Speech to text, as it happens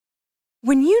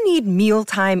When you need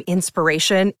mealtime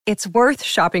inspiration, it's worth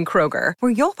shopping Kroger,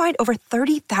 where you'll find over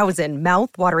 30,000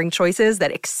 mouth-watering choices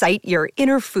that excite your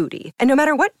inner foodie. And no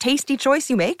matter what tasty choice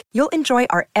you make, you'll enjoy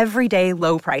our everyday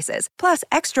low prices, plus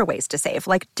extra ways to save,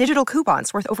 like digital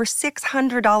coupons worth over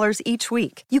 $600 each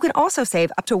week. You can also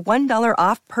save up to $1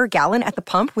 off per gallon at the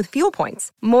pump with fuel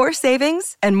points. More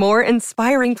savings and more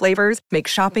inspiring flavors make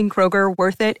shopping Kroger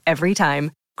worth it every time.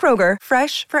 Kroger,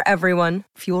 fresh for everyone.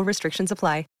 Fuel restrictions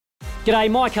apply. G'day,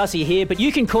 Mike Hussey here, but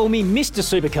you can call me Mr.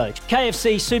 Supercoach.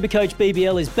 KFC Supercoach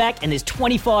BBL is back and there's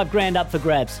 25 grand up for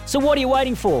grabs. So what are you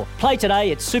waiting for? Play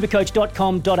today at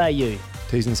supercoach.com.au.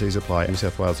 T's and C's apply. New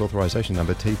South Wales authorisation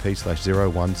number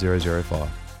TP/01005.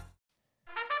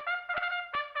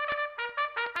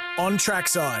 On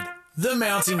trackside, the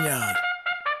Mountain Yard.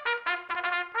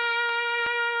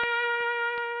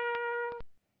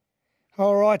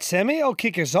 All right, Sammy, I'll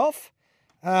kick us off.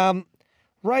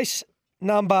 Race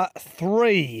number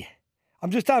 3. I'm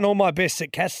just done all my best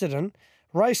at Casterton.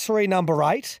 Race 3, number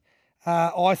 8.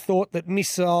 I thought that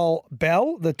Missile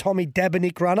Bell, the Tommy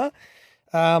Dabinick runner,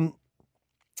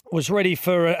 was ready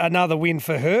for another win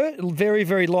for her. Very,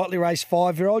 very lightly raced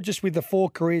 5-year-old, just with the 4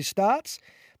 career starts.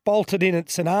 Bolted in at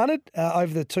St Arnaud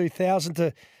over the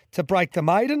 2,000 to break the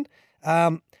maiden.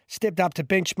 Stepped up to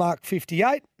benchmark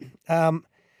 58.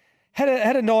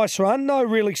 Had a nice run, no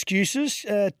real excuses.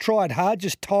 Tried hard,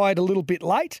 just tired a little bit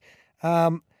late,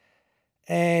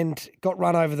 and got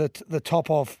run over the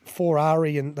top of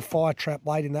 4Ari and the Fire Trap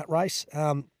late in that race.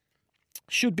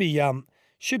 Should be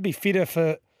fitter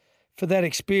for that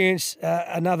experience.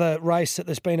 Another race that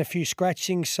there's been a few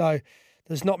scratchings, so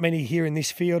there's not many here in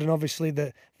this field, and obviously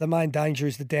the main danger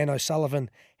is the Dan O'Sullivan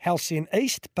Halcyon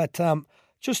East. But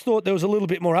just thought there was a little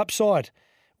bit more upside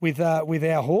with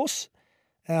our horse.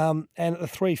 And at the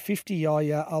 350,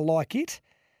 I like it.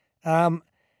 The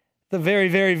very,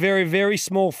 very, very, very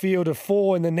small field of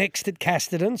 4 in the next at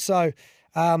Casterton. So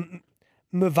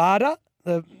Mavada,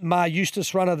 the Mar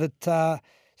Eustace runner that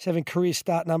 7 career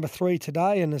start number 3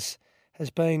 today and has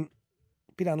been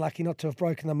a bit unlucky not to have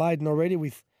broken the maiden already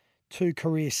with 2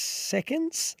 career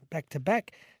seconds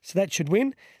back-to-back. So that should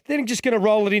win. Then I'm just going to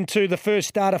roll it into the first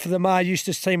starter for the Mar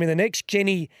Eustace team in the next,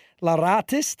 Jenny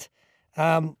Laratist.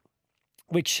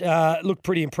 Which looked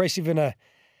pretty impressive in a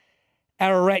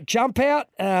Ararat jump out.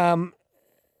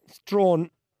 It's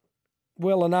drawn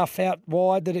well enough out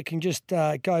wide that it can just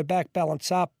go back,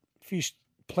 balance up.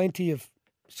 Plenty of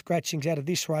scratchings out of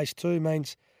this race too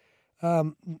means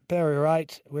barrier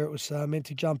 8, where it was meant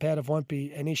to jump out of, won't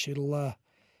be an issue. It'll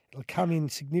come in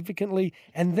significantly.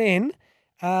 And then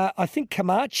I think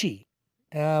Kamachi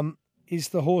is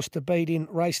the horse to beat in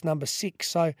race number 6.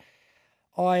 So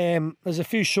there's a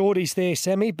few shorties there,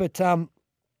 Sammy, but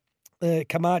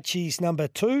Kamachi's number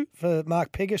 2 for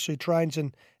Mark Pegas, who trains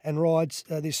and rides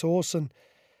this horse, and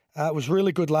it was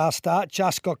really good last start.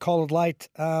 Just got collared late.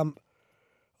 I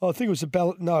think it was it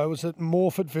was at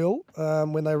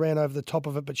Morfettville when they ran over the top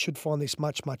of it, but should find this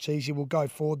much, much easier. We'll go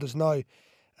forward. There's no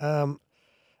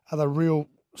other real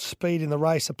speed in the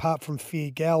race apart from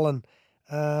Fear Gal, and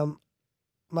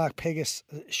Mark Pegas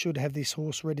should have this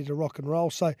horse ready to rock and roll.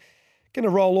 So going to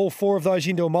roll all 4 of those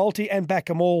into a multi and back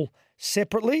them all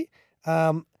separately,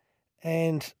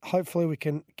 and hopefully we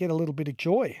can get a little bit of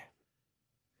joy.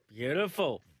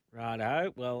 Beautiful.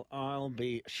 Righto. Well, I'll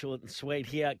be short and sweet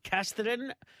here.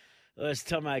 Casterton, or as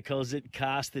Tomo calls it,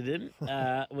 Casterton.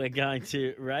 We're going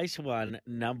to race 1,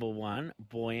 number 1,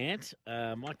 Buoyant.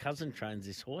 My cousin trains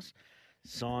this horse,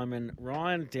 Simon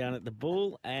Ryan, down at the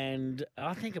Bull, and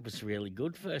I think it was really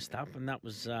good first up, and that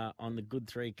was on the good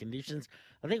 3 conditions.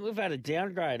 I think we've had a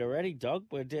downgrade already, Dog.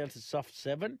 We're down to soft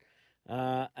 7,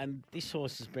 and this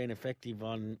horse has been effective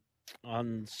on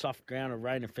soft ground or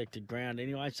rain-affected ground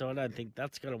anyway, so I don't think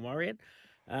that's going to worry it.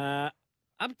 Up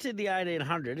to the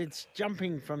 1,800, it's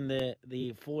jumping from the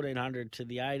 1,400 to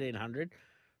the 1,800.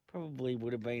 Probably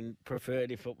would have been preferred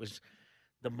if it was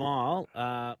the mile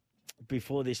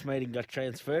before this meeting got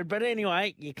transferred. But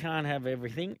anyway, you can't have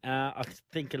everything. I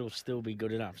think it'll still be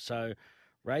good enough. So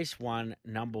race 1,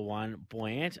 number 1,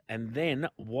 Buoyant, and then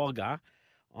Wagga.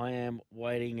 I am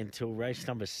waiting until race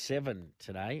number 7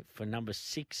 today for number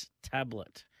 6,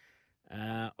 Tablet.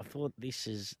 I thought this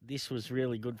was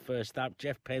really good first up.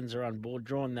 Jeff Penzer on board,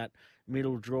 drawn that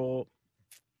middle draw.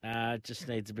 Just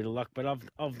needs a bit of luck. But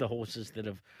of the horses that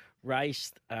have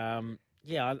raced, I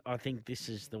think this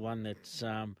is the one that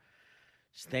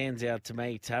stands out to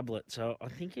me, Tablet. So I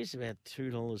think he's about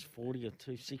 $2.40 or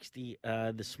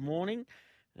 $2.60 this morning.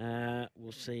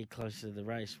 We'll see closer to the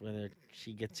race whether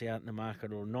she gets out in the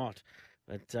market or not.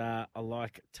 But I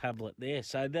like Tablet there.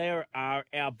 So there are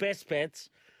our best bets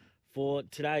for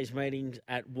today's meetings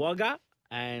at Wagga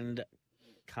and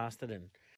Casterton.